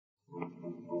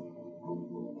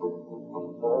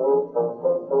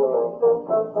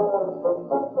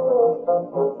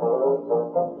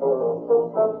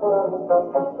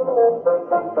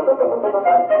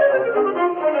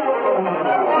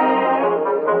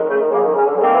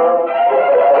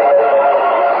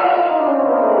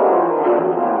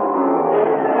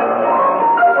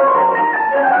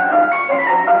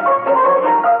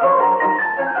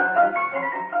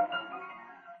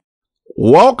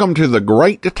Welcome to the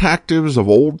Great Detectives of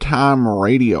Old Time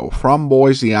Radio. From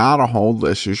Boise, Idaho,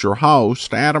 this is your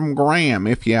host, Adam Graham.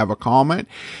 If you have a comment,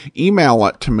 email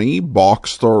it to me,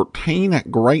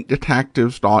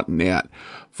 box13@greatdetectives.net.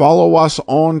 Follow us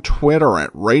on Twitter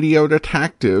at Radio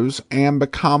Detectives and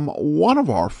become one of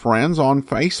our friends on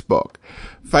Facebook.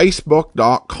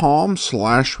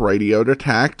 Facebook.com/Radio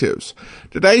Detectives.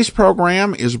 Today's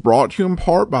program is brought to you in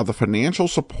part by the financial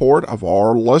support of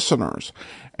our listeners.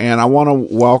 And I want to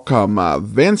welcome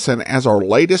Vincent as our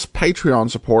latest Patreon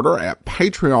supporter at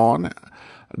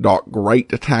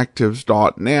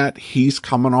patreon.greatdetectives.net. He's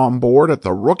coming on board at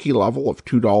the rookie level of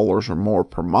 $2 or more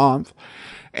per month.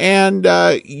 And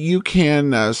you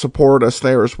can support us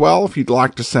there as well. If you'd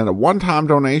like to send a one-time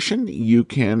donation, you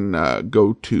can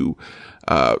go to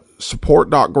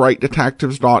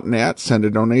support.greatdetectives.net, send a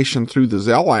donation through the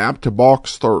Zelle app to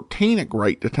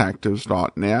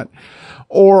box13@greatdetectives.net,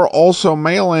 or also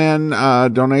mail in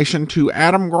donation to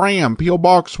Adam Graham, P.O.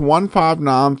 Box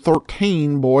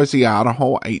 15913, Boise,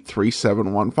 Idaho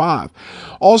 83715.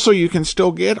 Also, you can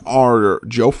still get our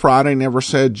Joe Friday Never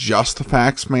Said Just the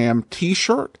Facts Ma'am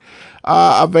t-shirt,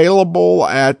 available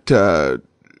at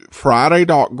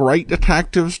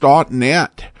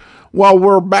friday.greatdetectives.net. Well,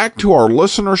 we're back to our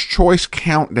Listener's Choice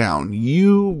Countdown.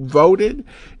 You voted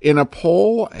in a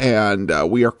poll, and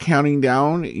we are counting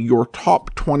down your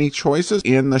top 20 choices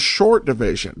in the short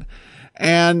division.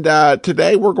 And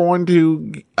today we're going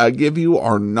to give you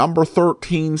our number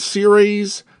 13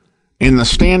 series in the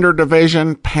standard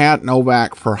division, Pat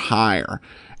Novak for Hire.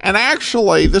 And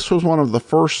actually, this was one of the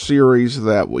first series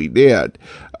that we did.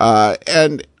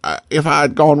 And if I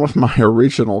had gone with my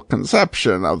original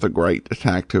conception of the Great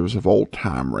Detectives of Old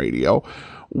Time Radio,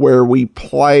 where we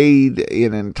played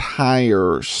an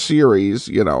entire series,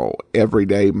 every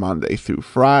day, Monday through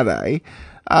Friday,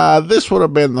 this would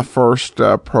have been the first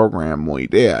program we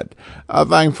did.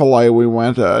 Thankfully, we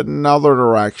went another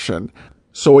direction.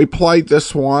 So we played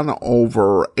this one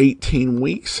over 18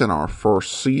 weeks in our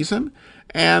first season.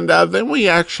 And then we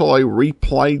actually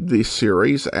replayed the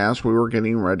series as we were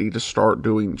getting ready to start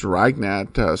doing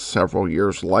Dragnet several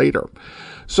years later.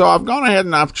 So I've gone ahead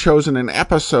and I've chosen an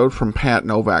episode from Pat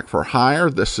Novak for Hire.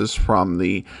 This is from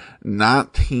the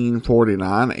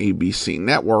 1949 ABC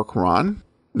Network run.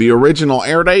 The original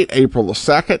air date, April the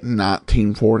 2nd,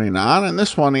 1949, and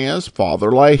this one is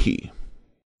Father Leahy.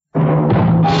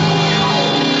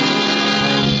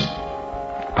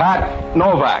 Pat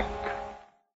Novak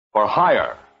for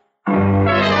Hire.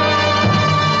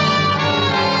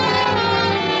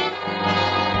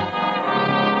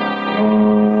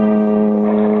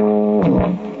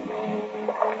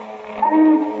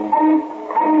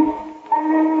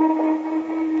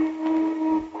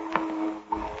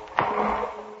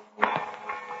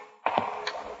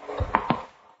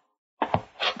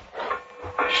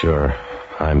 Sure,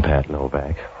 I'm Pat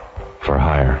Novak for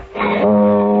Hire.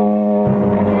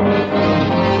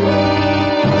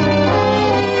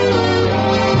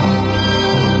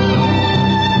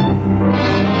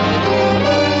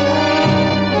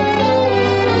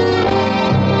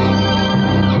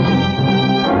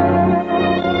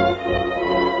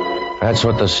 That's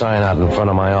what the sign out in front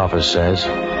of my office says.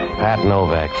 Pat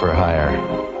Novak for Hire.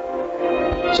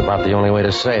 It's about the only way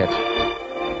to say it.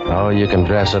 Oh, you can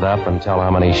dress it up and tell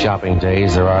how many shopping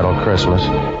days there are till Christmas.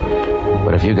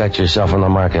 But if you got yourself in the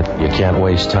market, you can't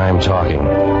waste time talking.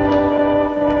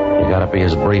 You gotta be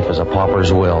as brief as a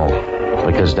pauper's will.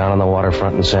 Because down on the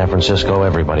waterfront in San Francisco,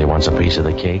 everybody wants a piece of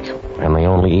the cake. And the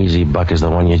only easy buck is the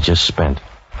one you just spent.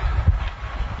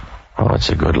 Oh, it's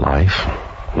a good life.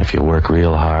 If you work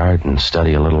real hard and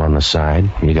study a little on the side,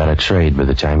 you got a trade by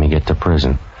the time you get to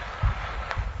prison.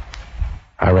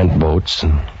 I rent boats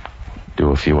and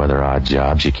do a few other odd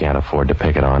jobs you can't afford to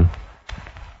pick it on.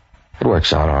 It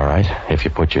works out all right if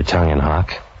you put your tongue in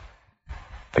hock.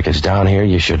 Because down here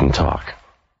you shouldn't talk.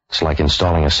 It's like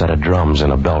installing a set of drums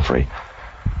in a belfry.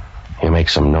 You make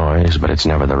some noise, but it's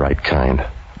never the right kind.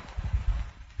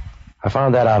 I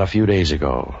found that out a few days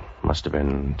ago. Must have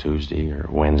been Tuesday or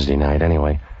Wednesday night.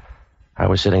 Anyway, I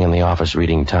was sitting in the office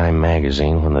reading Time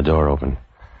magazine when the door opened.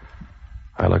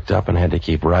 I looked up and had to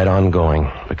keep right on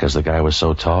going because the guy was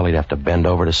so tall he'd have to bend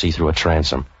over to see through a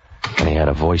transom. And he had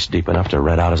a voice deep enough to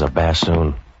red out as a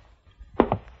bassoon.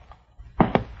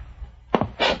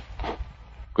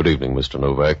 Good evening, Mr.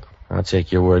 Novak. I'll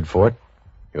take your word for it.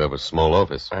 You have a small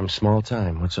office. I'm small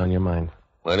time. What's on your mind?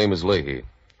 My name is Leahy.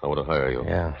 I want to hire you.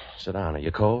 Yeah, sit down. Are you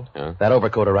cold? Yeah? That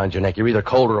overcoat around your neck, you're either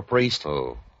cold or a priest.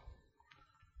 Oh.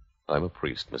 I'm a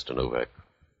priest, Mr. Novak.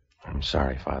 I'm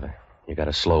sorry, Father. You got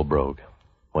a slow brogue.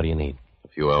 What do you need? A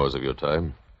few hours of your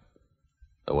time.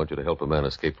 I want you to help a man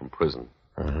escape from prison.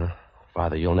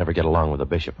 Father, you'll never get along with the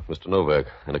bishop. Mr. Novak,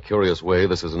 in a curious way,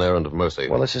 this is an errand of mercy.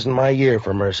 Well, this isn't my year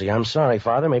for mercy. I'm sorry,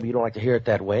 Father. Maybe you don't like to hear it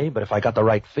that way, but if I got the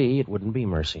right fee, it wouldn't be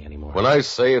mercy anymore. When I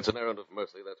say it's an errand of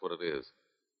mercy, that's what it is.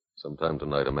 Sometime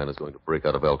tonight, a man is going to break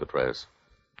out of Alcatraz.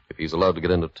 If he's allowed to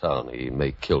get into town, he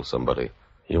may kill somebody.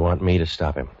 You want me to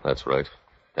stop him? That's right.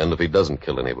 And if he doesn't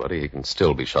kill anybody, he can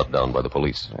still be shot down by the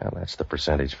police. Well, that's the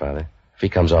percentage, Father. If he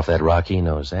comes off that rock, he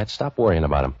knows that. Stop worrying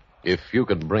about him. If you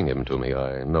could bring him to me,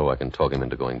 I know I can talk him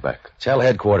into going back. Tell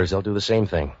headquarters they'll do the same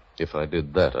thing. If I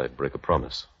did that, I'd break a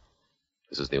promise.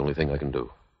 This is the only thing I can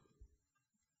do.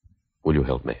 Will you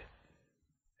help me?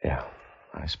 Yeah,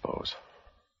 I suppose.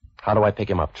 How do I pick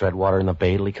him up? Tread water in the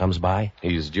bay till he comes by?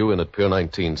 He's due in at Pier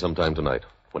 19 sometime tonight.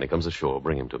 When he comes ashore,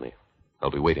 bring him to me. I'll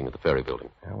be waiting at the ferry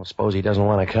building. Yeah, well, suppose he doesn't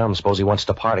want to come. Suppose he wants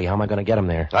to party. How am I going to get him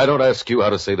there? I don't ask you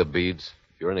how to say the beads.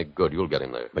 If you're any good, you'll get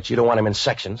him there. But you don't want him in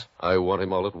sections. I want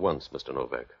him all at once, Mr.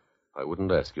 Novak. I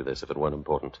wouldn't ask you this if it weren't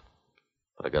important.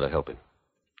 But I gotta help him.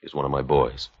 He's one of my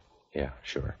boys. Yeah,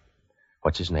 sure.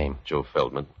 What's his name? Joe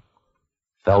Feldman.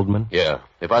 Feldman? Yeah.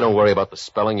 If I don't worry about the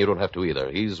spelling, you don't have to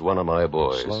either. He's one of my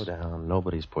boys. Slow down.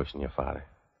 Nobody's pushing you, Father.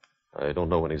 I don't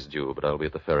know when he's due, but I'll be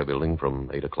at the ferry building from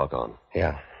 8 o'clock on.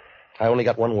 Yeah. I only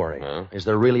got one worry. Huh? Is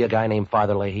there really a guy named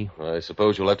Father Leahy? I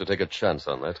suppose you'll have to take a chance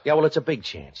on that. Yeah, well, it's a big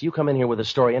chance. You come in here with a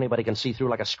story anybody can see through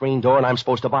like a screen door, and I'm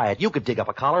supposed to buy it. You could dig up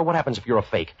a collar. What happens if you're a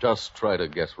fake? Just try to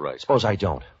guess right. Suppose I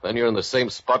don't. Then you're in the same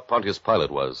spot Pontius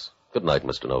Pilate was. Good night,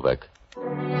 Mr. Novak.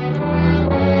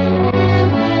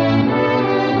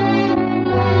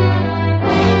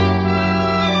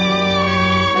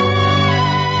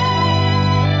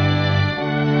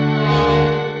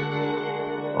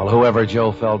 Whoever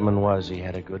Joe Feldman was, he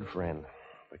had a good friend.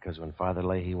 Because when Father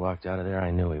Leahy walked out of there, I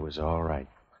knew he was all right.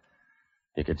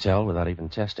 You could tell without even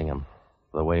testing him.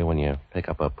 The way when you pick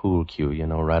up a pool cue, you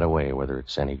know right away whether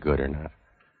it's any good or not.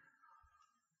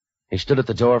 He stood at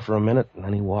the door for a minute, and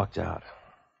then he walked out.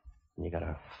 And you got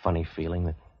a funny feeling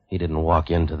that he didn't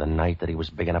walk into the night, that he was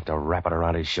big enough to wrap it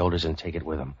around his shoulders and take it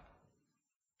with him.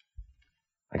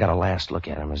 I got a last look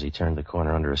at him as he turned the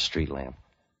corner under a street lamp.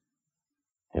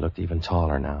 He looked even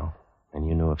taller now, and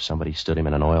you knew if somebody stood him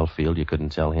in an oil field, you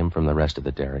couldn't tell him from the rest of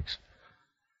the derricks.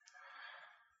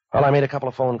 Well, I made a couple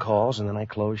of phone calls, and then I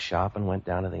closed shop and went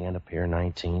down to the end of Pier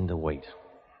 19 to wait.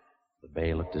 The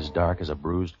bay looked as dark as a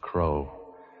bruised crow.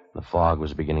 The fog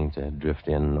was beginning to drift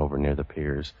in over near the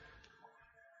piers.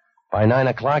 By 9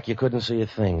 o'clock, you couldn't see a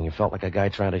thing. You felt like a guy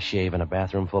trying to shave in a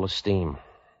bathroom full of steam.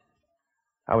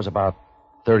 I was about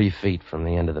 30 feet from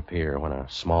the end of the pier when a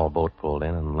small boat pulled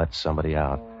in and let somebody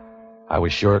out. I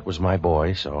was sure it was my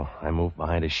boy, so I moved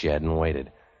behind a shed and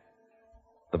waited.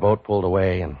 The boat pulled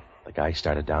away, and the guy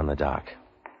started down the dock.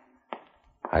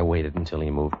 I waited until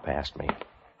he moved past me.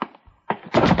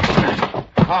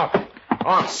 Oh,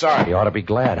 I'm sorry. You ought to be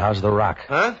glad. How's the rock?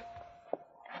 Huh?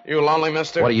 You lonely,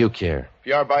 mister? What do you care? If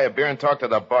you are, buy a beer and talk to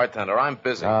the bartender. I'm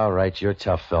busy. All right, you're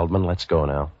tough, Feldman. Let's go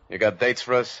now. You got dates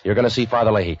for us? You're going to see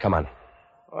Father Leahy. Come on.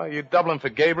 Oh, you doubling for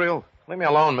Gabriel? Leave me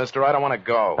alone, mister. I don't want to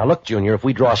go. Now, look, Junior, if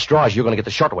we draw straws, you're going to get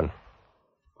the short one.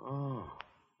 Oh,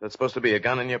 that's supposed to be a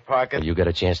gun in your pocket? Well, you get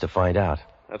a chance to find out.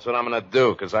 That's what I'm going to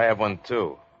do, because I have one,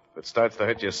 too. If it starts to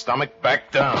hit your stomach,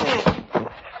 back down.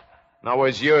 Now,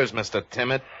 where's yours, Mr.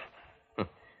 Timid? It's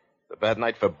a bad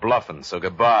night for bluffing, so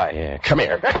goodbye. Yeah, come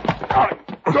here.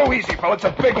 Go easy, fella. It's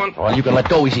a big one. Well, you can let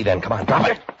go easy then. Come on, drop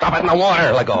it. Drop it in the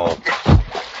water. Let go.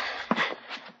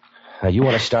 Now, you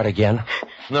want to start again?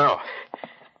 No.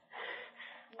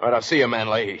 All right, I'll see you, man,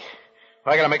 Leahy.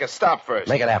 I gotta make a stop first.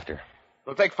 Make it after.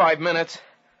 It'll take 5 minutes.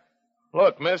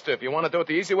 Look, mister, if you want to do it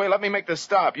the easy way, let me make the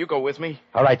stop. You go with me.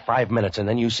 All right, 5 minutes, and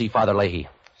then you see Father Leahy.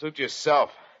 Suit yourself.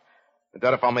 I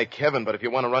doubt if I'll make heaven, but if you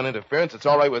want to run interference, it's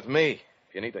all right with me.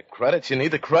 If you need the credits, you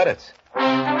need the credits.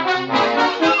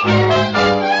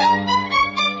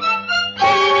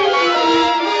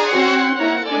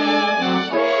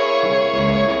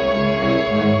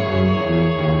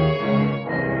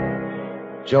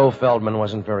 Joe Feldman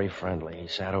wasn't very friendly. He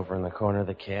sat over in the corner of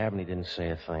the cab, and he didn't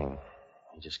say a thing.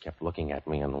 He just kept looking at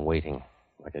me and waiting,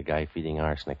 like a guy feeding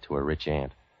arsenic to a rich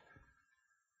ant.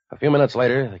 A few minutes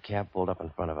later, the cab pulled up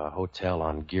in front of a hotel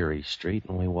on Geary Street,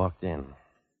 and we walked in.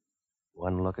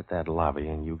 One look at that lobby,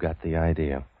 and you got the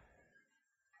idea.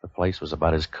 The place was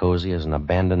about as cozy as an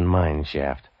abandoned mine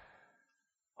shaft.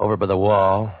 Over by the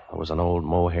wall, there was an old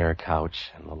mohair couch,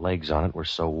 and the legs on it were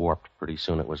so warped pretty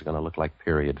soon it was going to look like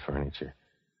period furniture.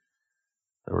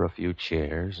 There were a few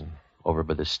chairs, and over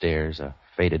by the stairs, a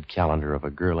faded calendar of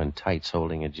a girl in tights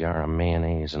holding a jar of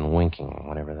mayonnaise and winking,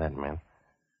 whatever that meant.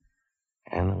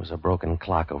 And there was a broken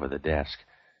clock over the desk.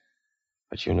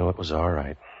 But you knew it was all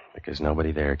right, because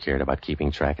nobody there cared about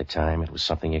keeping track of time. It was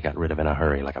something you got rid of in a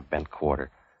hurry, like a bent quarter.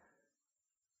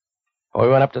 We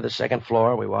went up to the second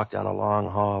floor. We walked down a long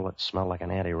hall that smelled like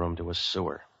an anteroom to a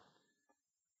sewer.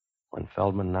 When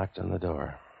Feldman knocked on the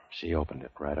door, she opened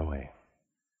it right away.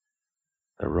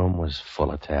 The room was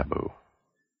full of taboo.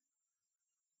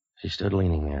 She stood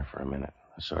leaning there for a minute,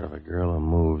 the sort of a girl who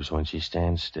moves when she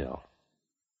stands still.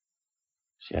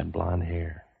 She had blonde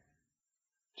hair.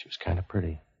 She was kind of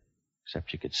pretty,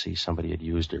 except you could see somebody had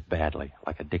used her badly,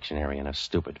 like a dictionary in a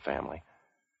stupid family.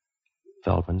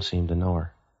 Feldman seemed to know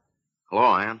her.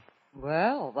 Hello, Ann.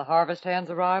 Well, the harvest hands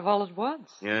arrive all at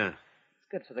once. Yeah. It's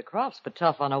good for the crops, but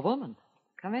tough on a woman.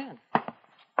 Come in.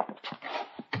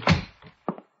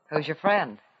 Who's your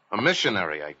friend? A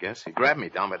missionary, I guess. He grabbed me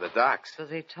down by the docks. Does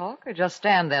he talk or just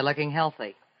stand there looking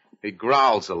healthy? He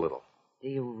growls a little. Do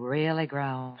you really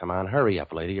growl? Come on, hurry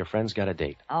up, lady. Your friend's got a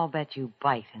date. I'll bet you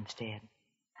bite instead.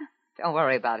 Don't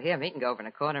worry about him. He can go over in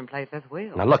a corner and play fifth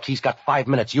wheel. Now, look, he's got 5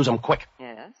 minutes. Use him quick.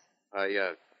 Yes?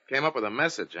 I came up with a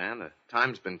message, Ann. The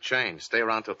time's been changed. Stay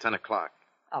around till 10 o'clock.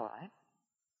 All right.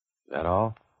 Is that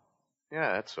all?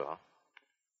 Yeah, that's all.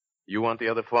 You want the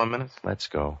other 4 minutes? Let's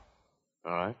go.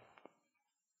 All right.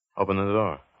 Open the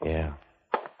door. Yeah.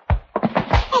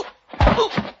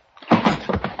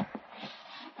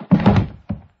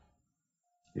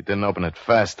 You didn't open it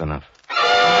fast enough.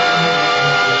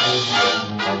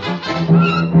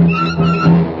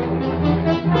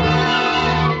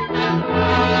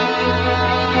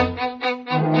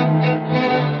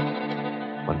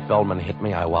 When Feldman hit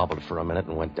me, I wobbled for a minute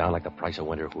and went down like the price of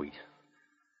winter wheat.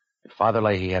 If Father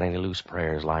Leahy had any loose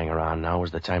prayers lying around, now was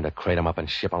the time to crate them up and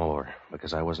ship them over,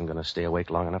 because I wasn't going to stay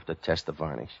awake long enough to test the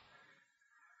varnish.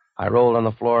 I rolled on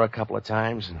the floor a couple of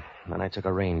times, and then I took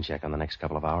a rain check on the next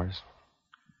couple of hours.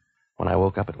 When I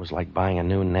woke up, it was like buying a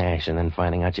new Nash and then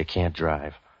finding out you can't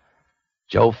drive.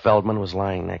 Joe Feldman was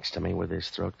lying next to me with his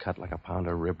throat cut like a pound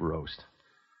of rib roast.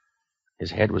 His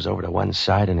head was over to one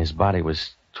side, and his body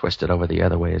was twisted over the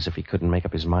other way as if he couldn't make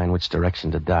up his mind which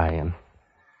direction to die in.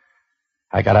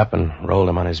 I got up and rolled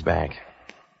him on his back.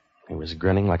 He was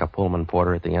grinning like a Pullman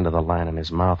porter at the end of the line, and his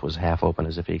mouth was half open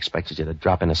as if he expected you to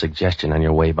drop in a suggestion on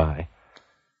your way by.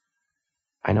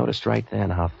 I noticed right then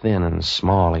how thin and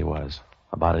small he was,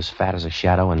 about as fat as a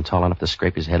shadow and tall enough to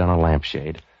scrape his head on a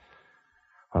lampshade.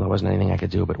 Well, there wasn't anything I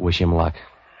could do but wish him luck.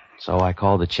 So I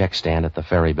called the check stand at the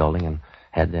ferry building and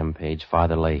had them page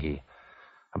Father Leahy.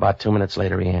 About 2 minutes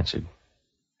later, he answered.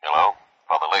 Hello?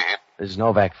 Father Leahy? This is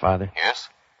Novak, Father. Yes?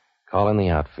 Call in the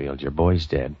outfield. Your boy's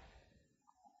dead.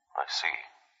 I see.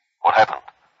 What happened?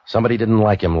 Somebody didn't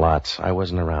like him lots. I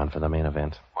wasn't around for the main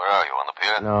event. Where are you, on the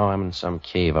pier? No, I'm in some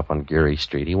cave up on Geary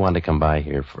Street. He wanted to come by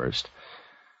here first.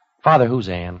 Father, who's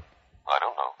Ann? I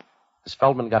don't know. Has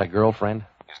Feldman got a girlfriend?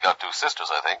 He's got 2 sisters,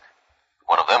 I think.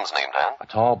 One of them's named Ann. A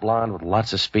tall blonde with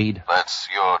lots of speed? That's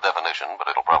your definition, but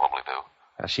it'll probably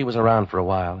do. She was around for a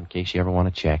while, in case you ever want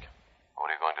to check. What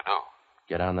are you going to do?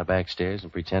 Get on the back stairs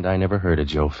and pretend I never heard of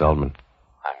Joe Feldman.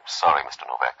 I'm sorry, Mr.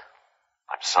 Novak.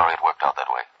 I'm sorry it worked out that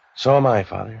way. So am I,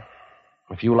 Father.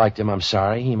 If you liked him, I'm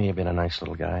sorry. He may have been a nice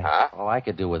little guy. Huh? Well, I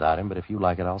could do without him, but if you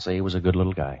like it, I'll say he was a good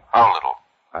little guy. How little?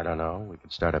 I don't know. We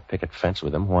could start a picket fence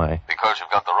with him. Why? Because you've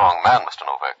got the wrong man, Mr.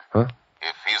 Novak. Huh?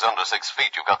 If he's under 6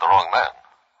 feet, you've got the wrong man.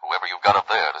 Whoever you've got up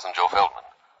there, it isn't Joe Feldman.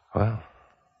 Well,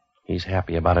 he's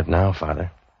happy about it now,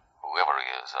 Father. Whoever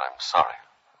he is, I'm sorry.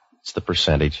 It's the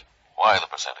percentage. Why the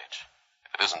percentage?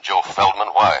 If it isn't Joe Feldman,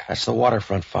 why? That's the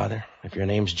waterfront, Father. If your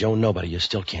name's Joe Nobody, you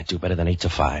still can't do better than 8 to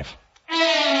 5.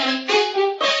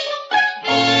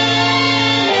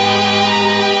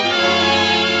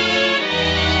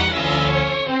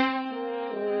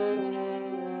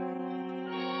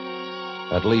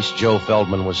 At least Joe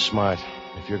Feldman was smart.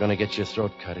 If you're going to get your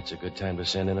throat cut, it's a good time to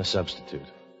send in a substitute.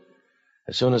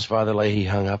 As soon as Father Leahy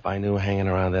hung up, I knew hanging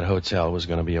around that hotel was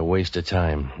going to be a waste of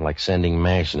time, like sending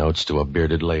MASH notes to a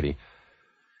bearded lady.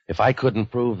 If I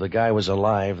couldn't prove the guy was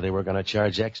alive, they were going to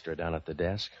charge extra down at the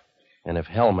desk. And if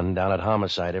Hellman down at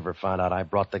Homicide ever found out I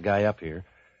brought the guy up here,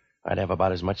 I'd have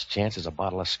about as much chance as a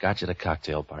bottle of scotch at a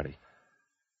cocktail party.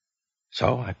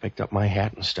 So I picked up my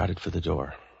hat and started for the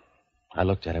door. I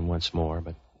looked at him once more,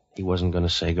 but he wasn't going to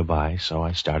say goodbye, so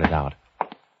I started out.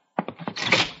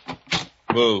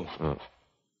 Boo. Oh.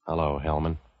 Hello,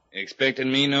 Hellman.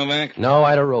 Expecting me, Novak? No,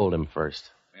 I'd have rolled him first.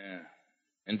 Yeah.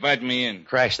 Invite me in.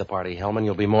 Crash the party, Hellman.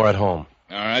 You'll be more at home.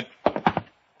 All right.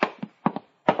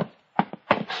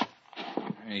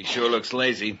 He sure looks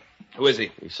lazy. Who is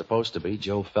he? He's supposed to be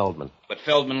Joe Feldman. But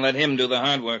Feldman let him do the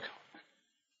hard work.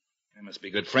 They must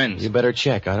be good friends. You better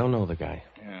check. I don't know the guy.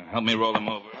 Yeah, help me roll him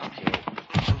over. Okay.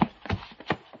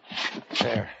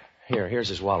 There. Here's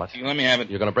his wallet. You let me have it.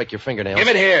 You're going to break your fingernails. Give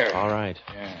it here. All right.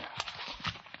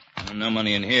 Yeah. No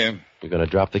money in here. You're going to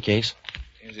drop the case?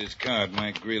 Here's his card,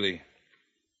 Mike Greeley.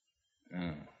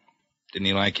 Oh. Didn't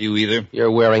he like you either?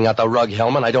 You're wearing out the rug,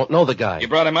 Hellman. I don't know the guy. You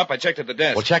brought him up? I checked at the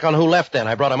desk. Well, check on who left then.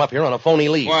 I brought him up here on a phony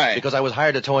lead. Why? Because I was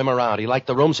hired to tow him around. He liked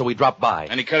the room, so we dropped by.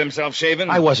 And he cut himself shaving?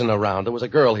 I wasn't around. There was a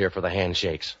girl here for the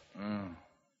handshakes. Oh.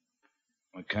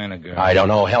 What kind of girl? I don't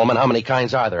know, Hellman. How many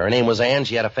kinds are there? Her name was Ann.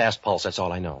 She had a fast pulse. That's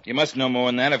all I know. You must know more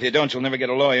than that. If you don't, you'll never get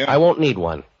a lawyer. I won't need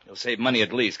one. You'll save money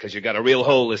at least, because you got a real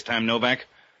hole this time, Novak.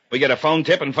 We get a phone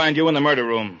tip and find you in the murder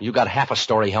room. You got half a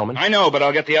story, Hellman. I know, but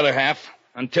I'll get the other half.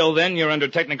 Until then, you're under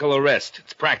technical arrest.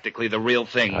 It's practically the real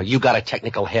thing. You got a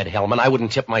technical head, Hellman. I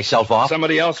wouldn't tip myself off.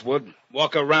 Somebody else would.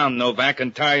 Walk around, Novak,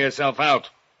 and tire yourself out.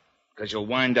 Because you'll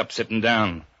wind up sitting down.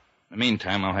 In the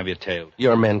meantime, I'll have you tailed.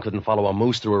 Your men couldn't follow a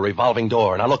moose through a revolving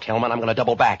door. Now, look, Hellman, I'm going to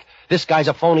double back. This guy's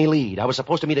a phony lead. I was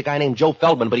supposed to meet a guy named Joe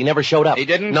Feldman, but he never showed up. He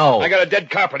didn't? No. I got a dead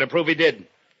copper to prove he did.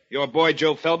 Your boy,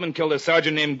 Joe Feldman, killed a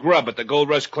sergeant named Grubb at the Gold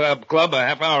Rush Club a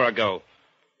half hour ago.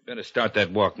 You better start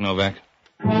that walk, Novak.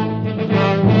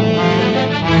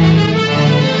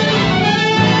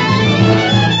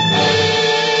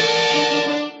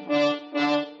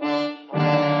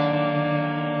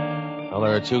 Well,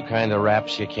 there are two kind of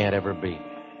raps you can't ever beat.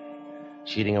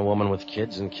 Cheating a woman with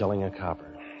kids and killing a copper.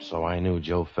 So I knew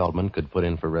Joe Feldman could put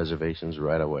in for reservations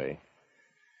right away.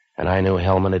 And I knew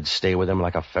Hellman would stay with him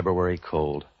like a February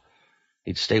cold.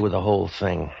 He'd stay with the whole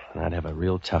thing, and I'd have a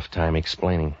real tough time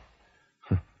explaining.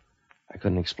 I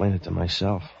couldn't explain it to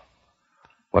myself.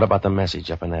 What about the message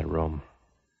up in that room?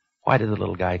 Why did the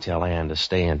little guy tell Ann to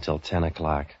stay until 10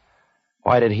 o'clock?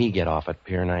 Why did he get off at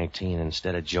Pier 19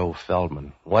 instead of Joe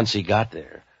Feldman? Once he got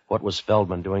there, what was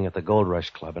Feldman doing at the Gold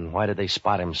Rush Club, and why did they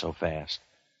spot him so fast?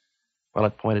 Well,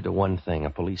 it pointed to one thing,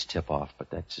 a police tip-off, but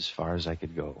that's as far as I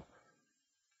could go.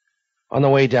 On the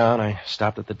way down, I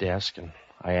stopped at the desk, and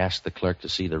I asked the clerk to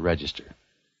see the register.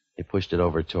 He pushed it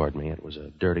over toward me. It was a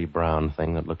dirty brown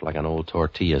thing that looked like an old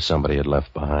tortilla somebody had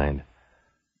left behind.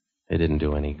 It didn't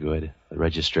do any good. The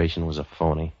registration was a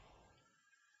phony.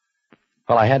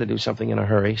 Well, I had to do something in a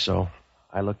hurry, so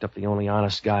I looked up the only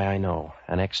honest guy I know,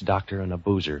 an ex-doctor and a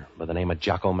boozer by the name of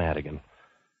Jocko Madigan.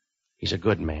 He's a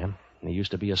good man, and he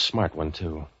used to be a smart one,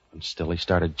 too. And still he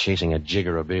started chasing a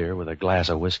jigger of beer with a glass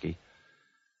of whiskey.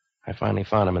 I finally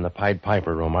found him in the Pied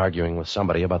Piper room arguing with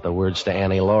somebody about the words to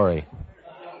Annie Laurie.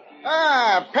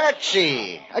 Ah,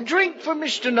 Patsy. A drink for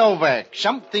Mr. Novak.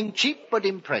 Something cheap but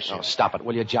impressive. Oh, stop it,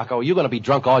 will you, Jocko? Are you going to be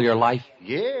drunk all your life?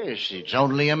 Yes, it's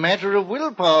only a matter of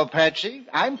willpower, Patsy.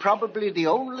 I'm probably the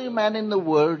only man in the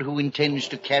world who intends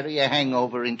to carry a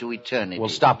hangover into eternity. Well,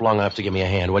 stop long enough to give me a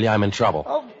hand, will you? I'm in trouble.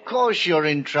 Of course you're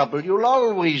in trouble. You'll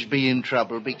always be in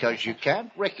trouble because you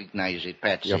can't recognize it,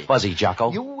 Patsy. You're fuzzy,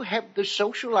 Jocko. You have the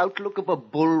social outlook of a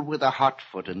bull with a hot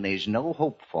foot, and there's no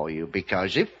hope for you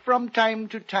because if from time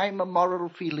to time a moral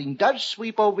feeling does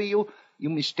sweep over you,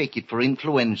 you mistake it for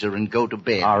influenza and go to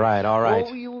bed. All right.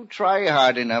 Oh, you try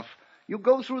hard enough. You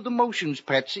go through the motions,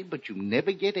 Patsy, but you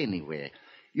never get anywhere.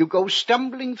 You go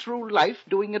stumbling through life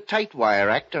doing a tight wire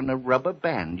act on a rubber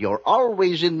band. You're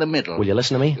always in the middle. Will you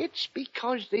listen to me? It's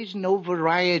because there's no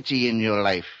variety in your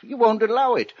life. You won't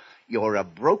allow it. You're a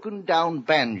broken-down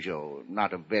banjo,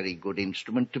 not a very good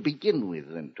instrument to begin with.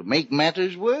 And to make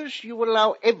matters worse, you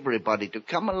allow everybody to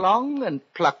come along and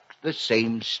pluck the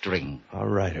same string. All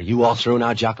right. Are you all through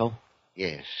now, Jocko?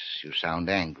 Yes, you sound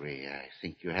angry. I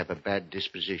think you have a bad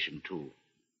disposition, too.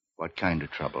 What kind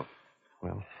of trouble?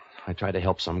 Well, I tried to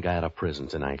help some guy out of prison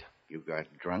tonight. You got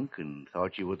drunk and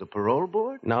thought you were the parole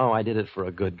board? No, I did it for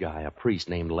a good guy, a priest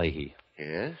named Leahy.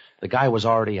 Yes? The guy was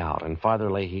already out, and Father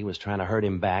Leahy was trying to herd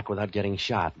him back without getting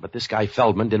shot, but this guy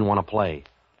Feldman didn't want to play.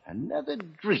 Another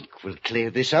drink will clear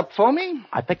this up for me.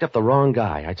 I picked up the wrong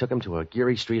guy. I took him to a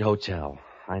Geary Street hotel.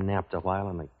 I napped a while,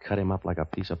 and they cut him up like a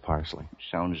piece of parsley.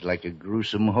 Sounds like a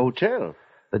gruesome hotel.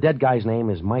 The dead guy's name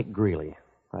is Mike Greeley.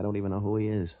 I don't even know who he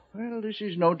is. Well, this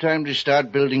is no time to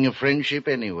start building a friendship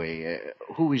anyway.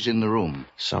 Who is in the room?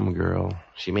 Some girl.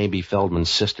 She may be Feldman's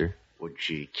sister. Would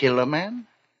she kill a man?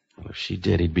 Well, if she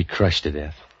did, he'd be crushed to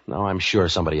death. No, I'm sure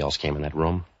somebody else came in that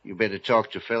room. You better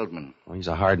talk to Feldman. Well, he's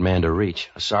a hard man to reach.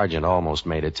 A sergeant almost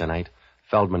made it tonight.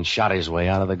 Feldman shot his way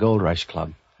out of the Gold Rush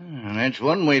Club. That's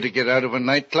one way to get out of a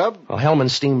nightclub. Well,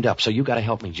 Hellman steamed up, so you got to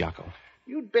help me, Jocko.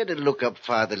 You'd better look up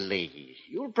Father Leahy.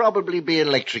 You'll probably be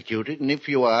electrocuted, and if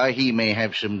you are, he may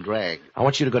have some drag. I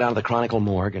want you to go down to the Chronicle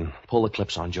morgue and pull the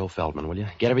clips on Joe Feldman, will you?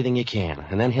 Get everything you can,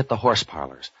 and then hit the horse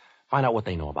parlors. Find out what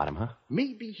they know about him, huh?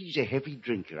 Maybe he's a heavy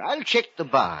drinker. I'll check the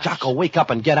bars. Jocko, wake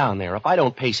up and get on there. If I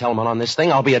don't pace Hellman on this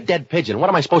thing, I'll be a dead pigeon. What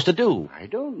am I supposed to do? I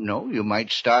don't know. You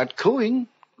might start cooing.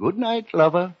 Good night,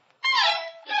 lover.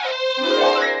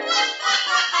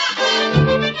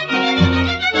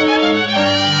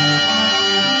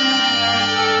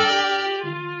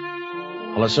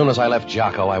 Well, as soon as I left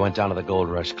Jocko, I went down to the Gold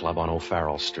Rush Club on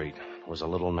O'Farrell Street. It was a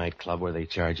little nightclub where they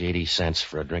charge 80 cents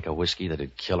for a drink of whiskey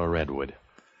that'd kill a redwood.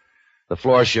 The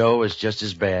floor show was just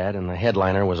as bad, and the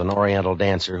headliner was an oriental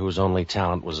dancer whose only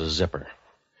talent was a zipper.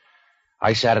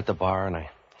 I sat at the bar, and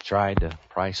I tried to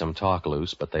pry some talk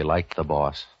loose, but they liked the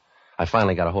boss. I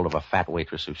finally got a hold of a fat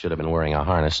waitress who should have been wearing a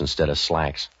harness instead of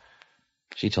slacks.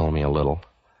 She told me a little.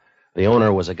 The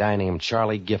owner was a guy named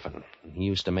Charlie Giffen. He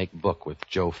used to make book with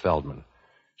Joe Feldman.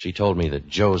 She told me that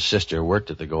Joe's sister worked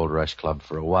at the Gold Rush Club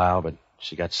for a while, but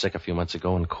she got sick a few months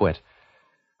ago and quit.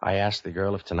 I asked the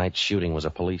girl if tonight's shooting was a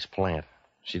police plant.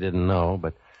 She didn't know,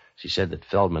 but she said that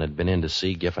Feldman had been in to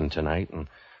see Giffen tonight, and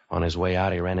on his way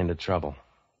out he ran into trouble.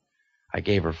 I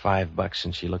gave her $5,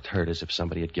 and she looked hurt as if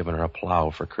somebody had given her a plow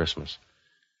for Christmas.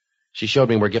 She showed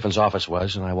me where Giffen's office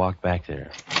was, and I walked back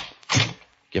there.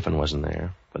 Giffen wasn't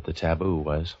there, but the taboo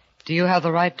was. Do you have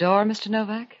the right door, Mr.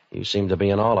 Novak? You seem to be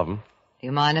in all of them. Do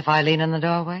you mind if I lean in the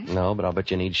doorway? No, but I'll bet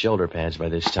you need shoulder pads by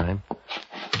this time.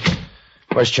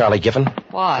 Where's Charlie Giffen?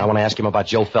 Why? I want to ask him about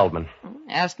Joe Feldman.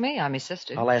 Ask me. I'm his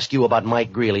sister. I'll ask you about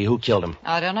Mike Greeley. Who killed him?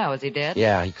 I don't know. Is he dead?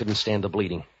 Yeah, he couldn't stand the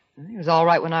bleeding. He was all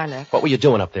right when I left. What were you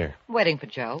doing up there? Waiting for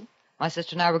Joe. My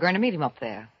sister and I were going to meet him up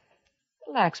there.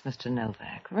 Relax, Mr.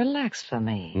 Novak. Relax for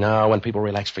me. No, when people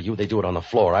relax for you, they do it on the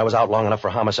floor. I was out long enough for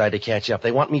homicide to catch up.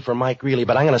 They want me for Mike Greeley,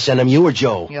 but I'm going to send them you or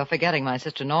Joe. You're forgetting my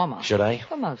sister Norma. Should I?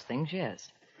 For most things, yes.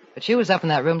 But she was up in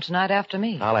that room tonight after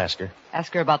me. I'll ask her.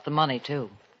 Ask her about the money, too.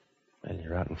 Well,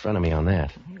 you're out in front of me on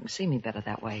that. You can see me better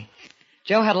that way.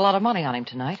 Joe had a lot of money on him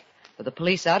tonight. With the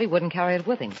police out, he wouldn't carry it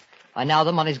with him. By now,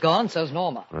 the money's gone, so's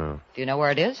Norma. Oh. Do you know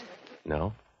where it is?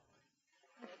 No.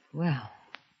 Well,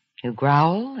 you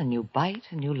growl and you bite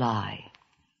and you lie.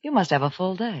 You must have a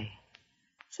full day.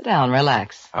 Sit down,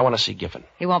 relax. I want to see Giffen.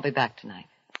 He won't be back tonight.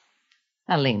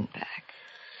 Now lean back.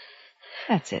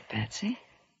 That's it, Patsy.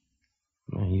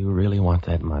 You really want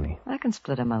that money? I can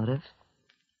split a motive.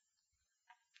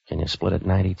 Can you split it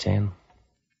 90-10?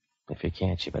 If you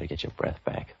can't, you better get your breath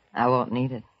back. I won't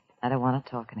need it. I don't want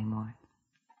to talk anymore.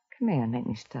 Come here and make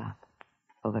me stop.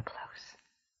 Over close.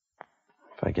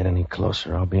 If I get any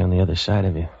closer, I'll be on the other side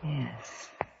of you. Yes.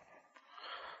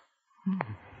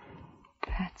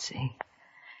 Patsy,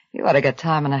 you ought to get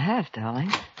time and a half,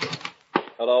 darling.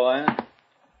 Hello, Ann.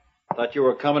 Thought you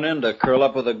were coming in to curl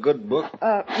up with a good book.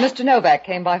 Mr. Novak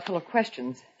came by full of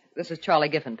questions. This is Charlie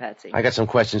Giffen, Patsy. I got some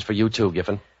questions for you, too,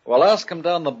 Giffen. Well, ask him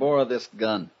down the bore of this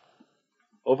gun.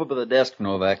 Over by the desk,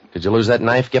 Novak. Did you lose that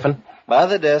knife, Giffen? By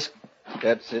the desk.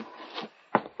 That's it.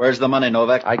 Where's the money,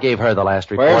 Novak? I gave her the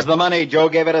last report. Where's the money? Joe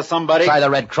gave it to somebody? Try the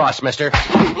Red Cross, mister.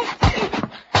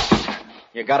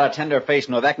 You got a tender face,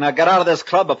 Novak. Now get out of this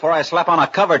club before I slap on a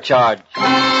cover charge.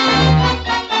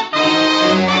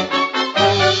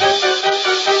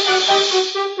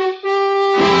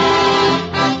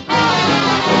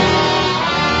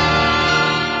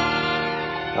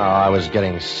 I was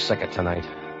getting sick of tonight.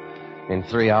 In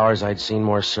 3 hours, I'd seen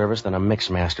more service than a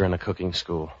mixmaster in a cooking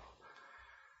school.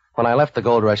 When I left the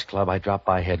Gold Rush Club, I dropped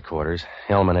by headquarters.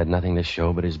 Hellman had nothing to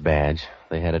show but his badge.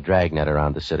 They had a dragnet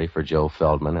around the city for Joe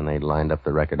Feldman, and they'd lined up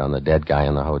the record on the dead guy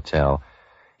in the hotel.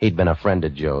 He'd been a friend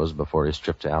of Joe's before his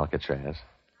trip to Alcatraz.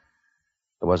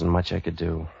 There wasn't much I could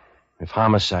do. If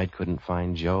homicide couldn't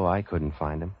find Joe, I couldn't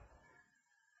find him.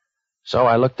 So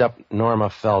I looked up Norma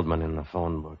Feldman in the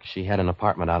phone book. She had an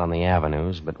apartment out on the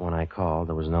avenues, but when I called,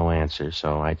 there was no answer,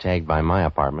 so I tagged by my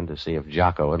apartment to see if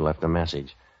Jocko had left a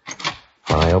message.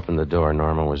 When I opened the door,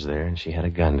 Norma was there, and she had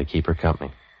a gun to keep her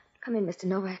company. Come in, Mr.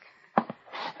 Novak.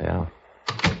 Yeah.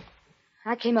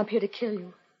 I came up here to kill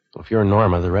you. Well, if you're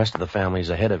Norma, the rest of the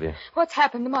family's ahead of you. What's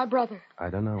happened to my brother?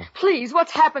 I don't know. Please,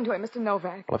 what's happened to him, Mr.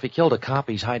 Novak? Well, if he killed a cop,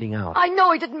 he's hiding out. I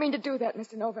know he didn't mean to do that,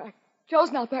 Mr. Novak.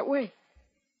 Joe's not that way.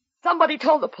 Somebody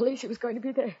told the police he was going to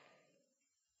be there.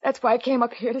 That's why I came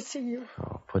up here to see you.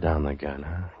 Oh, put down the gun,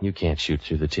 huh? You can't shoot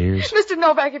through the tears. Mr.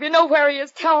 Novak, if you know where he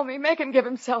is, tell me. Make him give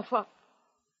himself up.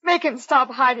 Make him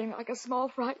stop hiding like a small,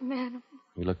 frightened animal.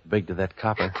 You look big to that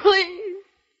copper. Please.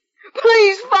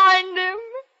 Please find him.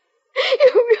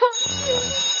 You got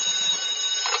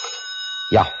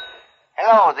Yeah.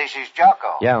 Hello, this is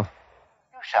Jocko. Yeah.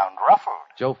 You sound ruffled.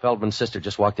 Joe Feldman's sister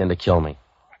just walked in to kill me.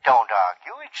 Don't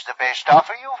argue. It's the best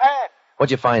offer you've had.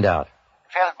 What'd you find out?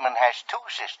 Feldman has two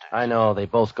sisters. I know. They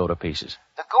both go to pieces.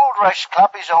 The Gold Rush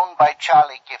Club is owned by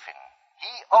Charlie Giffen.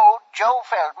 He owed Joe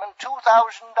Feldman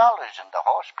 $2,000, and the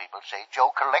horse people say Joe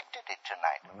collected it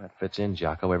tonight. Well, that fits in,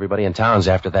 Jocko. Everybody in town's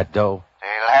after that dough.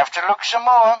 They'll have to look some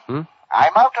more.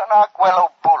 I'm out on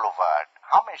Arguello Boulevard. Boulevard.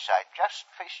 Homicide just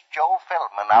fished Joe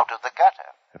Feldman out of the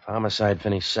gutter. If Homicide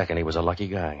finished second, he was a lucky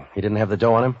guy. He didn't have the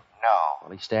dough on him? No.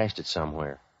 Well, he stashed it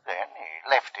somewhere. Then he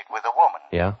left it with a woman.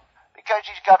 Yeah? Because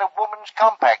he's got a woman's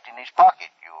compact in his pocket.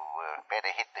 You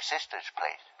better hit the sister's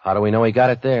place. How do we know he got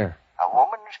it there? A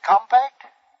woman's compact?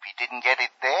 If he didn't get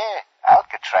it there,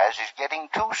 Alcatraz is getting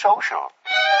too social.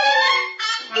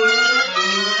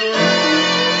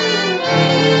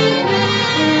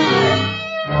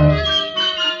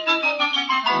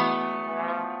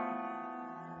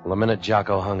 Well, the minute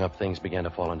Jocko hung up, things began to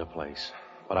fall into place.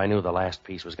 But I knew the last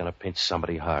piece was going to pinch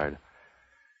somebody hard.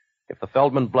 If the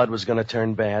Feldman blood was going to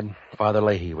turn bad, Father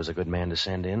Leahy was a good man to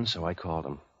send in, so I called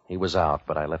him. He was out,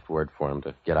 but I left word for him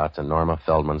to get out to Norma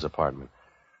Feldman's apartment.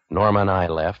 Norma and I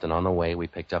left, and on the way, we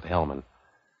picked up Hellman.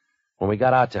 When we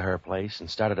got out to her place and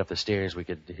started up the stairs, we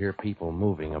could hear people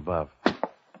moving above.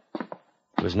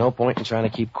 There was no point in trying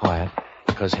to keep quiet,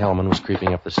 because Hellman was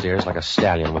creeping up the stairs like a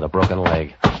stallion with a broken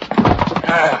leg.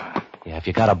 Yeah, if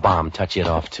you got a bomb, touch it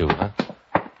off, too, huh?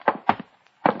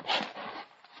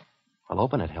 Well,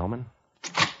 open it, Hellman.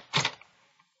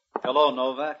 Hello,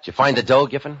 Novak. Did you find the dough,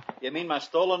 Giffen? You mean my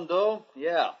stolen dough?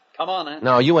 Yeah. Come on, Ann.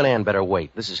 No, you and Ann better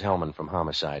wait. This is Hellman from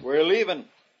Homicide. We're leaving.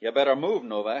 You better move,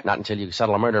 Novak. Not until you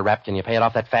settle a murder rap. Can you pay it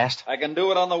off that fast? I can do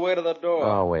it on the way to the door.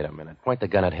 Oh, wait a minute. Point the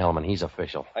gun at Hellman. He's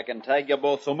official. I can tag you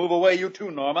both, so move away, you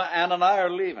two, Norma. Ann and I are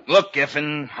leaving. Look,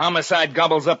 Giffen, Homicide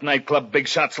gobbles up nightclub big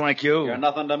shots like you. You're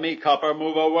nothing to me, copper.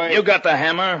 Move away. You got the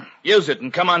hammer. Use it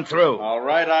and come on through. All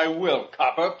right, I will,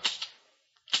 copper.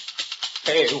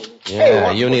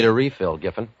 Yeah, you need a refill,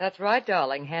 Giffen. That's right,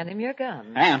 darling. Hand him your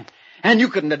gun. Ann, you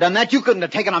couldn't have done that. You couldn't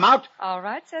have taken them out. All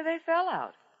right, say they fell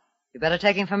out. You better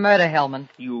take him for murder, Hellman.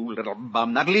 You little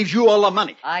bum. That leaves you all the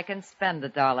money. I can spend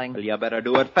it, darling. Well, you better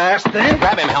do it fast, then.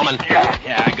 Grab him, Hellman.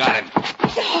 Yeah, I got him.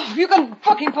 Oh, you can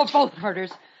book him for both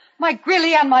murders. My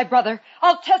Greeley and my brother.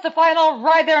 I'll testify and I'll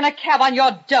ride there in a cab on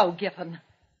your dough, Giffen.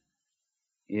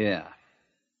 Yeah.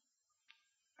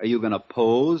 Are you going to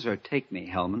pose or take me,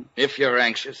 Hellman? If you're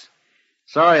anxious.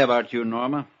 Sorry about you,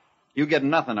 Norma. You get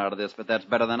nothing out of this, but that's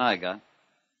better than I got.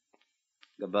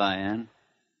 Goodbye, Ann.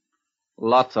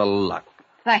 Lots of luck.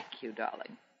 Thank you,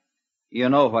 darling. You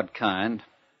know what kind.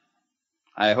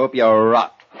 I hope you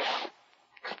rot.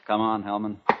 Come on,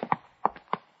 Hellman.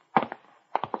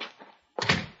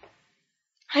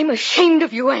 I'm ashamed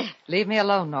of you, Ann. Leave me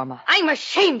alone, Norma. I'm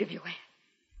ashamed of you, Ann.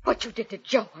 What you did to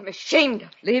Joe, I'm ashamed of.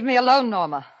 Leave me alone,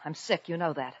 Norma. I'm sick, you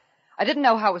know that. I didn't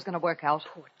know how it was going to work out.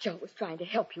 Poor Joe was trying to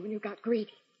help you when you got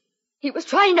greedy. He was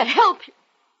trying to help you.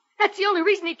 That's the only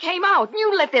reason he came out, and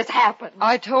you let this happen.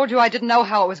 I told you I didn't know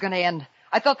how it was going to end.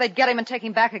 I thought they'd get him and take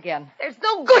him back again. There's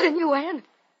no good in you, Ann.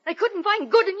 They couldn't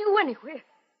find good in you anywhere.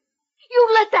 You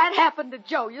let that happen to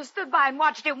Joe. You stood by and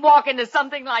watched him walk into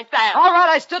something like that. All right,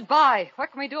 I stood by.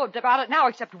 What can we do about it now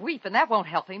except weep, and that won't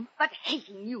help him. But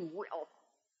hating you will.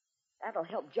 That'll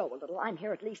help Joe a little. I'm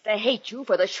here at least to hate you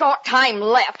for the short time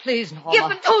left. Please, Norma.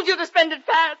 Giffen told you to spend it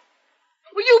fast.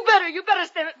 Well, you better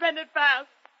spend it fast.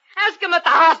 Ask him at the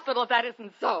hospital if that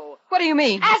isn't so. What do you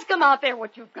mean? Ask him out there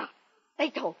what you've got. They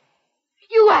told him.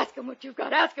 You ask him what you've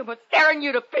got. Ask him what's tearing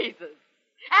you to pieces.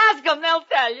 Ask them, they'll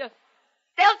tell you.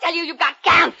 They'll tell you you've got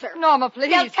cancer. Norma, please.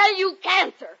 They'll tell you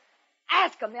cancer.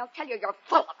 Ask them, they'll tell you you're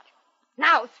full of it.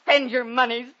 Now spend your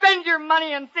money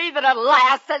and see that it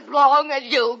lasts as long as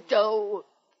you do.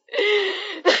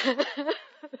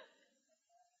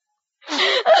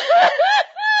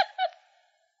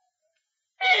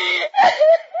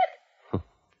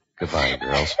 Goodbye,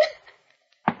 girls.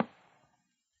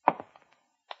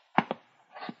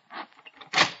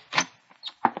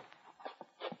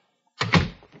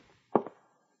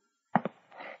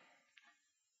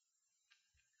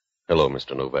 Hello,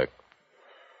 Mr. Novak.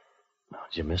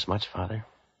 Did you miss much, Father?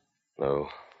 No.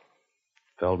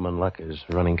 Feldman luck is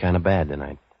running kind of bad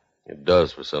tonight. It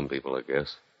does for some people, I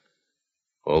guess.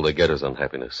 All they get is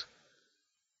unhappiness.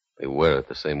 They wear it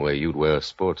the same way you'd wear a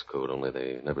sports coat, only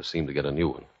they never seem to get a new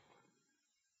one.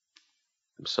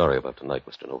 I'm sorry about tonight,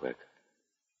 Mr. Novak.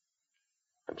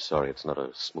 I'm sorry it's not a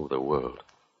smoother world.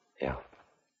 Yeah.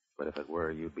 But if it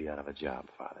were, you'd be out of a job,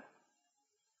 Father.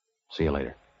 See you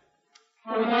later.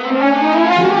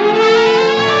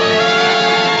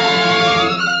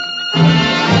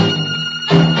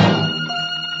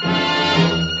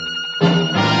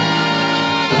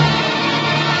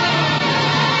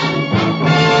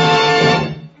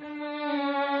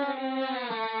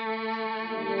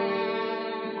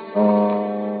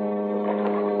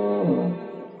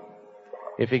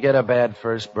 If you get a bad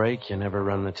first break, you never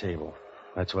run the table.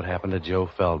 That's what happened to Joe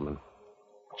Feldman.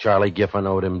 Charlie Giffen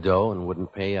owed him dough and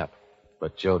wouldn't pay up.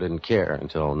 But Joe didn't care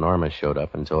until Norma showed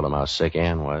up and told him how sick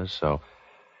Ann was, so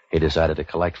he decided to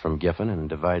collect from Giffen and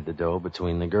divide the dough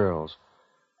between the girls.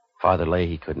 Father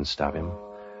Leahy couldn't stop him.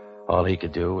 All he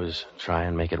could do was try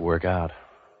and make it work out.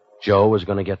 Joe was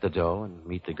going to get the dough and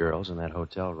meet the girls in that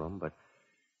hotel room, but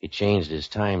he changed his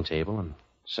timetable and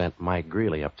sent Mike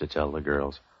Greeley up to tell the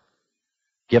girls.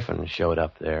 Giffen showed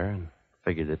up there and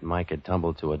figured that Mike had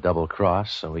tumbled to a double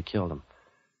cross, so he killed him.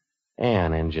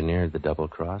 Ann engineered the double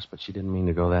cross, but she didn't mean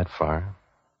to go that far.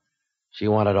 She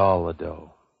wanted all the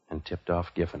dough and tipped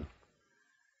off Giffen.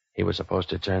 He was supposed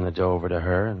to turn the dough over to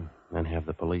her and then have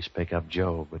the police pick up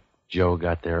Joe, but Joe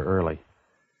got there early.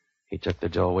 He took the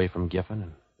dough away from Giffen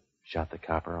and shot the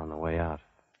copper on the way out.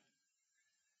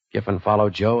 Giffen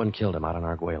followed Joe and killed him out on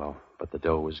Arguello, but the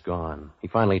dough was gone. He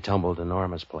finally tumbled to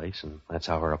Norma's place, and that's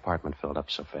how her apartment filled up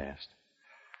so fast.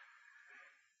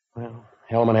 Well,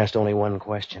 Hellman asked only one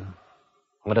question.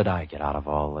 What did I get out of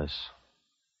all this?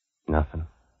 Nothing.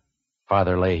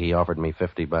 Father Leahy offered me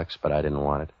 $50, but I didn't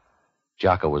want it.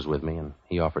 Jocko was with me, and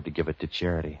he offered to give it to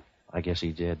charity. I guess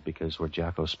he did, because where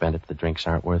Jocko spent it, the drinks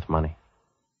aren't worth money.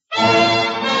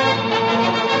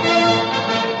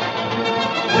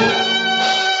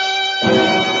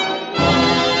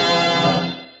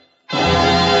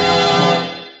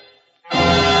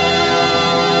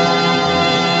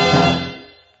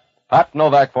 Pat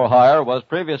Novak for Hire was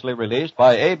previously released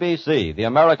by ABC, the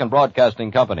American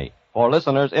Broadcasting Company, for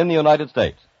listeners in the United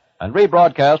States, and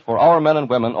rebroadcast for our men and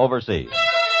women overseas.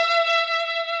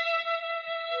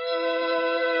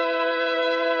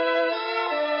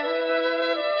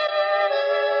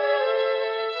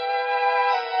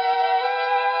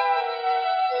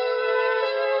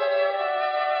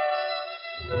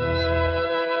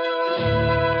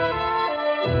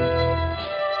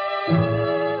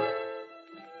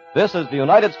 This is the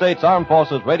United States Armed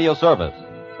Forces Radio Service,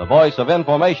 the voice of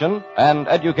information and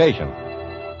education.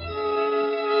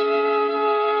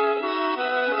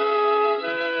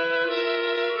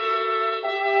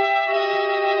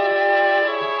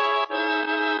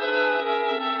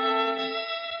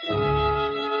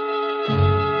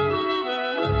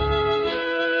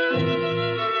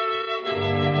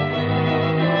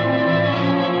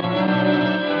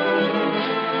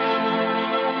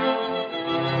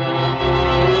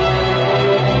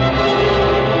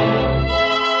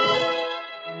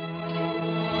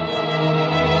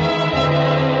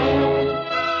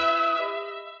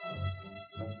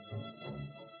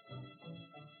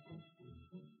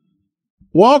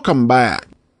 Welcome back.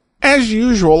 As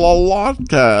usual, a lot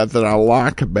that I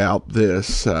like about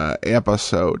this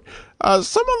episode.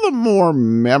 Some of the more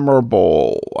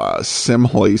memorable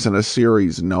similes in a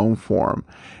series known for them,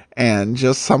 and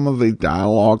just some of the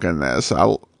dialogue in this.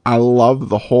 I love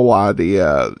the whole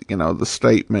idea, the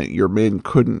statement, your men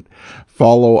couldn't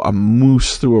follow a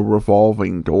moose through a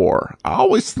revolving door. I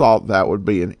always thought that would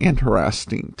be an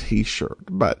interesting t-shirt,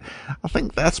 but I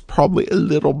think that's probably a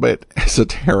little bit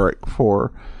esoteric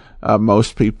for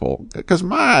most people, because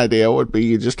my idea would be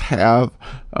you just have,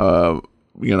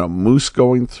 moose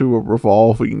going through a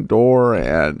revolving door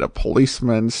and a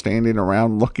policeman standing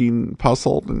around looking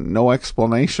puzzled and no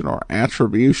explanation or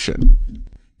attribution.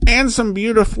 And some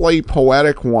beautifully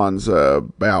poetic ones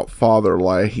about Father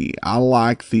Leahy. I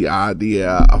like the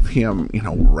idea of him,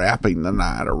 wrapping the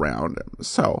night around him.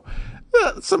 So,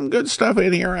 some good stuff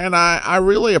in here, and I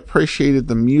really appreciated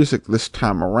the music this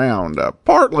time around.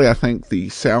 Partly, I think the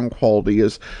sound quality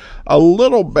is a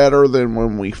little better than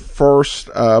when we first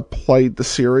played the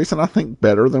series, and I think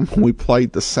better than when we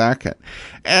played the second.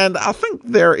 And I think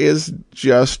there is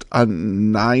just a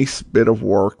nice bit of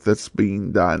work that's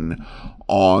being done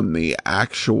on the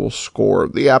actual score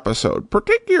of the episode,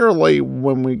 particularly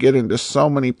when we get into so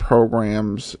many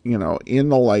programs, in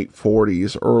the late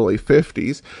 40s, early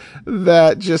 50s,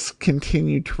 that just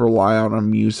continue to rely on a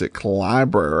music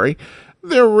library.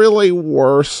 There really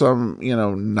were some,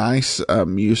 nice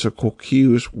musical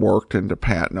cues worked into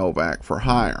Pat Novak for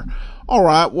Hire. All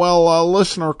right, well,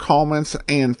 listener comments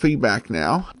and feedback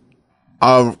now.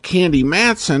 Of Candy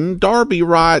Matson, Darby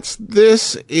writes,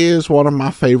 "This is one of my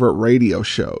favorite radio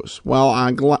shows." Well,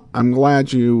 I'm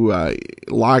glad you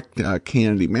liked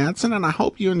Candy Matson, and I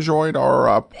hope you enjoyed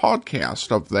our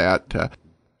podcast of that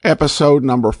episode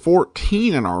number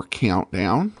 14 in our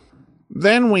countdown.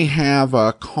 Then we have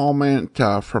a comment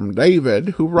from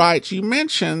David, who writes, "You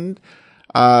mentioned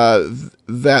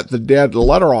that the Dead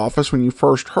Letter Office, when you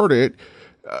first heard it,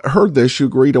 heard this, you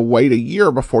agreed to wait a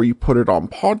year before you put it on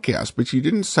podcast, but you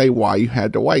didn't say why you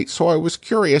had to wait. So I was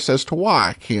curious as to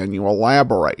why. Can you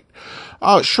elaborate?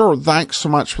 Sure. Thanks so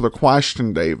much for the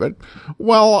question, David.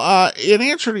 Well, in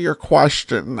answer to your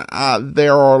question,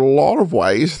 there are a lot of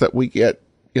ways that we get,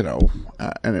 and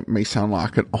it may sound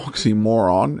like an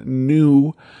oxymoron,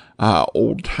 new,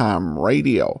 old-time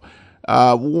radio.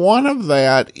 One of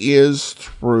that is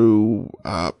through,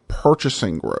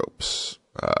 purchasing groups,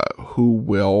 who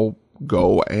will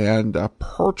go and,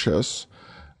 purchase,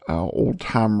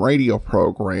 old-time radio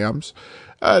programs,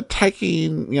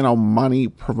 taking, money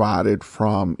provided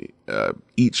from,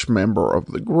 each member of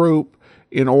the group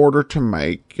in order to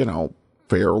make,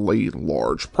 fairly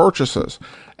large purchases.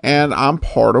 And I'm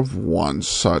part of one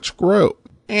such group.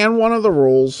 And one of the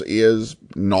rules is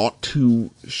not to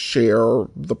share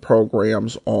the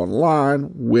programs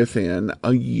online within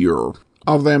a year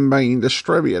of them being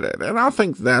distributed. And I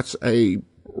think that's a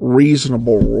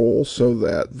reasonable rule so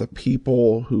that the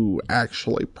people who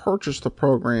actually purchase the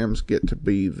programs get to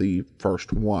be the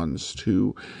first ones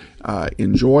to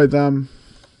enjoy them.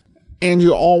 And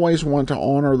you always want to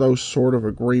honor those sort of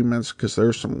agreements because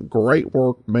there's some great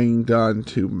work being done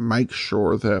to make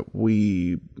sure that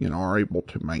we, are able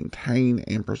to maintain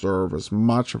and preserve as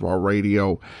much of our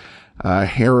radio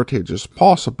heritage as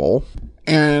possible.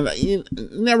 And you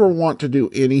never want to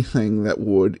do anything that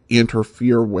would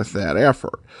interfere with that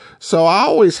effort. So I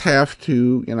always have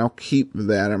to, keep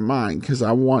that in mind because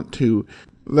I want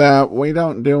that we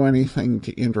don't do anything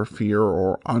to interfere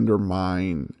or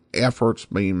undermine efforts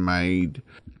being made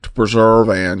to preserve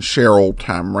and share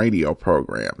old-time radio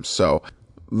programs. So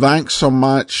thanks so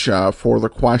much for the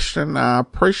question. I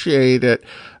appreciate it,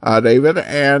 David.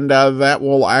 And that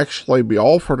will actually be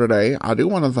all for today. I do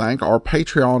want to thank our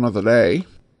Patreon of the day.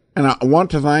 And I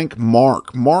want to thank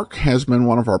Mark. Mark has been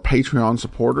one of our Patreon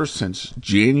supporters since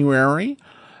January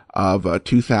of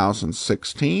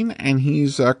 2016, and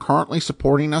he's currently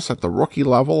supporting us at the rookie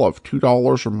level of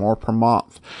 $2 or more per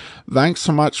month. Thanks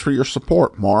so much for your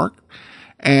support, Mark.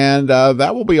 And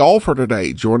that will be all for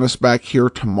today. Join us back here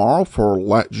tomorrow for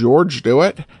Let George Do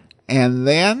It. And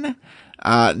then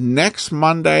next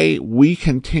Monday, we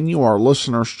continue our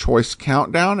Listener's Choice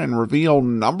Countdown and reveal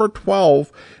number 12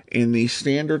 in the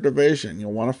Standard Division.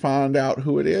 You'll want to find out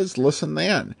who it is. Listen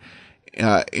then.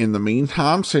 In the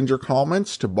meantime, send your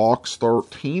comments to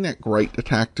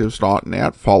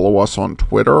box13@greatdetectives.net. Follow us on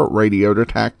Twitter, Radio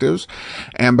Detectives,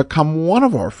 and become one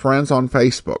of our friends on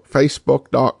Facebook,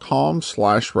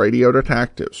 facebook.com/Radio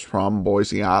Detectives. From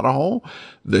Boise, Idaho,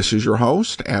 this is your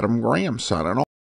host, Adam Graham, signing off.